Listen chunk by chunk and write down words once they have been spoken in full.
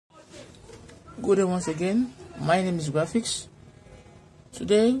Good day once again. My name is Graphics.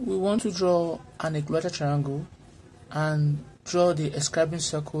 Today we want to draw an equilateral triangle and draw the inscribing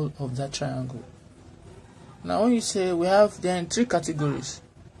circle of that triangle. Now when you say there are in three categories.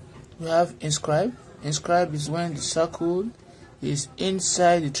 We have inscribe. Inscribe is when the circle is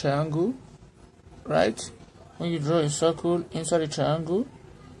inside the triangle, right? When you draw a circle inside the triangle,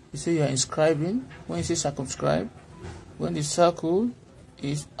 you say you are inscribing. When you say circumscribe, when the circle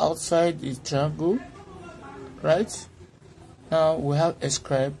is outside the triangle, right? Now we have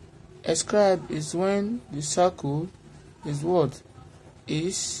ascribe. Ascribe is when the circle is what?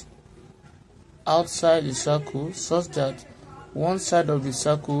 Is outside the circle, such that one side of the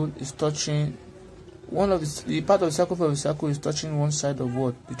circle is touching one of the part of the circle of the circle is touching one side of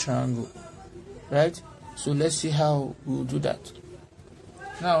what? The triangle, right? So let's see how we'll do that.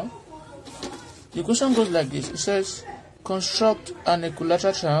 Now the question goes like this. It says construct an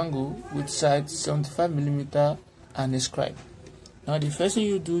equilateral triangle with sides 75 mm and inscribe. Now the first thing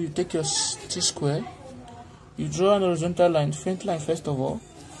you do, you take your T-square, you draw an horizontal line, faint line first of all,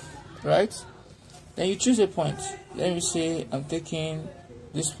 right? Then you choose a point. Let me say I'm taking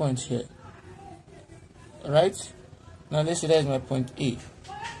this point here, right? Now let's say that is my point A,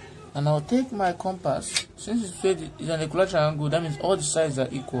 and I'll take my compass. Since it's an equilateral triangle, that means all the sides are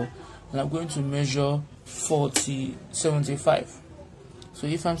equal, and I'm going to measure 75. So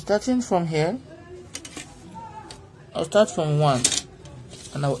if I'm starting from here, I'll start from 1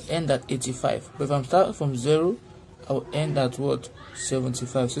 and I'll end at 85. But if I'm starting from 0, I'll end at what?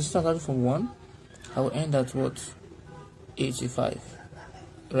 75. So since I'm starting from 1, I'll end at what? 85.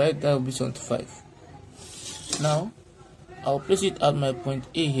 Right? That will be 75. Now I'll place it at my point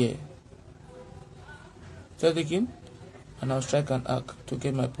A here. Start taking, and I'll strike an arc to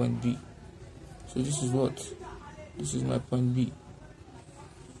get my point B. So this is what? This is my point B,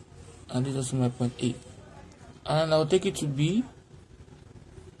 and this is also my point A. And I'll take it to B.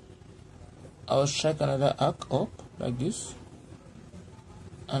 I'll strike another arc up like this,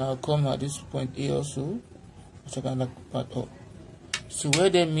 and I'll come at this point A also. I'll strike another part up. So where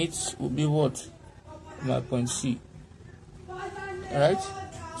they meet will be what? My point C. Alright?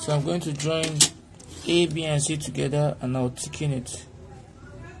 So I'm going to join A, B, and C together, and I'll tick in it.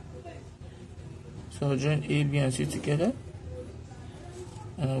 So I'll join A, B, and C together,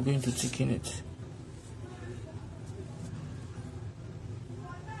 and I'm going to tick in it.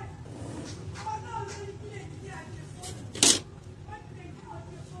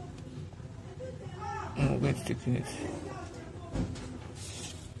 And I'm going to tick in it.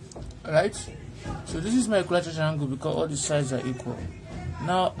 Alright? So this is my equilateral triangle because all the sides are equal.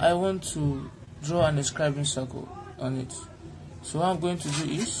 Now I want to draw an inscribing circle on it. So what I'm going to do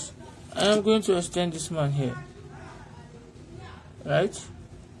is, I am going to extend this man here, right?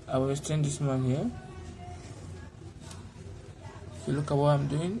 I will extend this man here. If you look at what I'm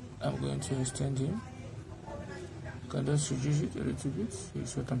doing, I'm going to extend him. You can just reduce it a little bit.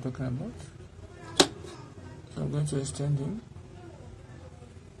 That's what I'm talking about. So I'm going to extend him,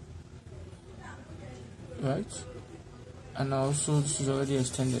 right? And also this is already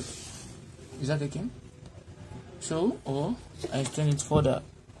extended. Is that okay? So, or I extend it further.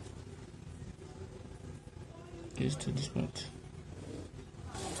 To this point.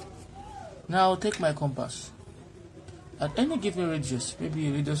 Now I'll take my compass at any given radius, maybe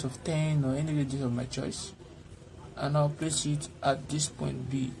a radius of 10 or any radius of my choice, and I'll place it at this point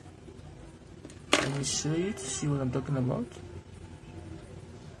B. Let me show you to see what I'm talking about.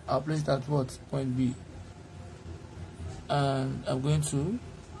 I'll place it at what? Point B, and I'm going to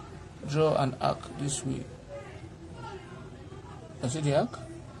draw an arc this way. I see the arc.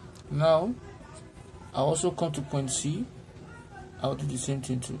 Now I'll also come to point C. I'll do the same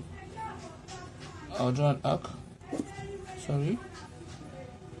thing too. I'll draw an arc. Sorry.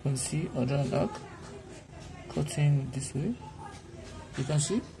 Point C, I'll draw an arc. Cutting this way. You can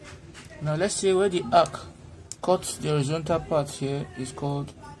see. Now let's say where the arc cuts the horizontal part here is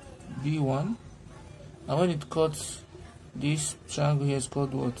called B1. And when it cuts this triangle here is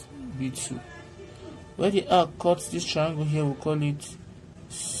called what? B2. Where the arc cuts this triangle here, we'll call it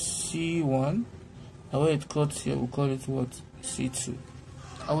C1. And where it cuts here, we'll call it what? C2.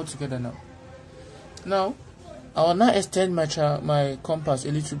 All together now. Now, I will now extend my compass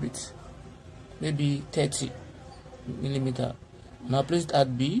a little bit, maybe 30 mm. And I'll place it at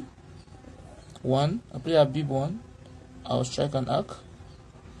B1. I'll place it at B1. I'll strike an arc.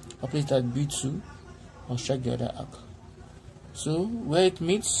 I'll place it at B2. I'll strike the other arc. So where it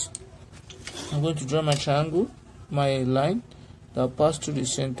meets, I'm going to draw my triangle, my line that will pass through the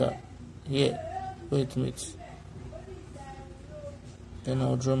center here. Where it meets. Then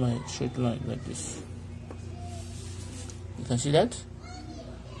I'll draw my straight line like this. You can see that.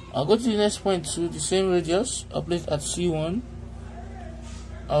 I'll go to the next point to the same radius. I'll place at C1.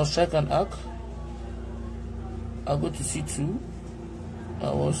 I'll strike an arc. I'll go to C2.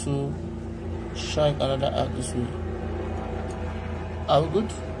 I'll also strike another arc this way. Are we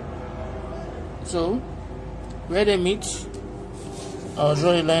good? So where they meet, I'll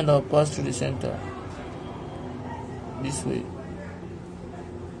draw a line that will pass through the center this way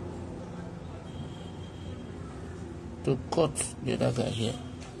to cut the other guy here.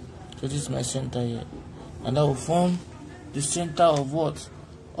 So this is my center here, and that will form the center of what?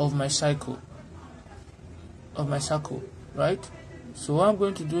 Of my circle. Right? So what I'm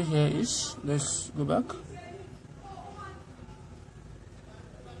going to do here is, let's go back.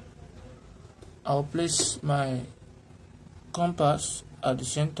 I'll place my compass at the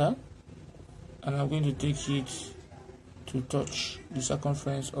center, and I'm going to take it to touch the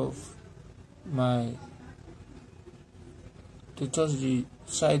circumference of to touch the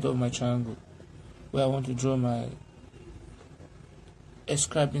side of my triangle where I want to draw my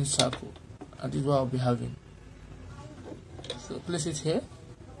escribing circle, and this is what I'll be having. So place it here,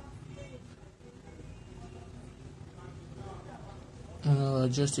 and I'll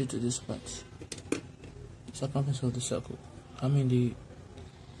adjust it to this point. Circumference of the circle, the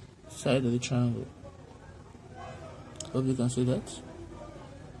side of the triangle. Hope you can see that.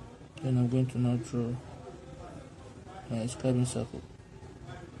 Then I'm going to now draw my escribing circle.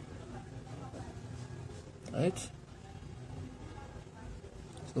 Right?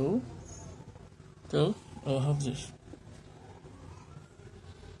 So I'll have this.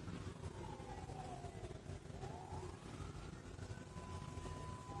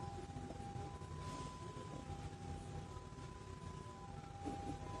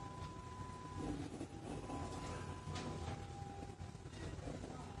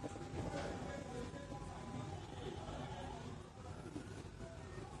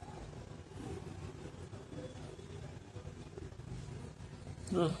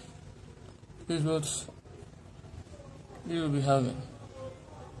 So this is what you will be having,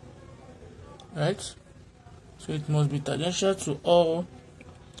 right? So it must be tangential to all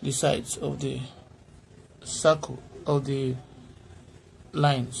the sides of the circle, of the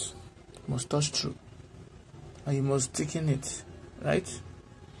lines. It must touch through, and you must thicken it, right?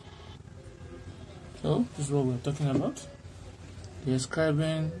 So this is what we're talking about: the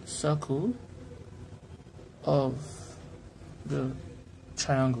escribing circle of the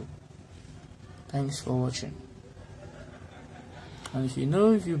triangle. Thanks for watching, and if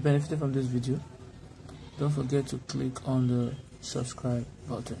you benefited from this video, don't forget to click on the subscribe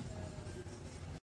button.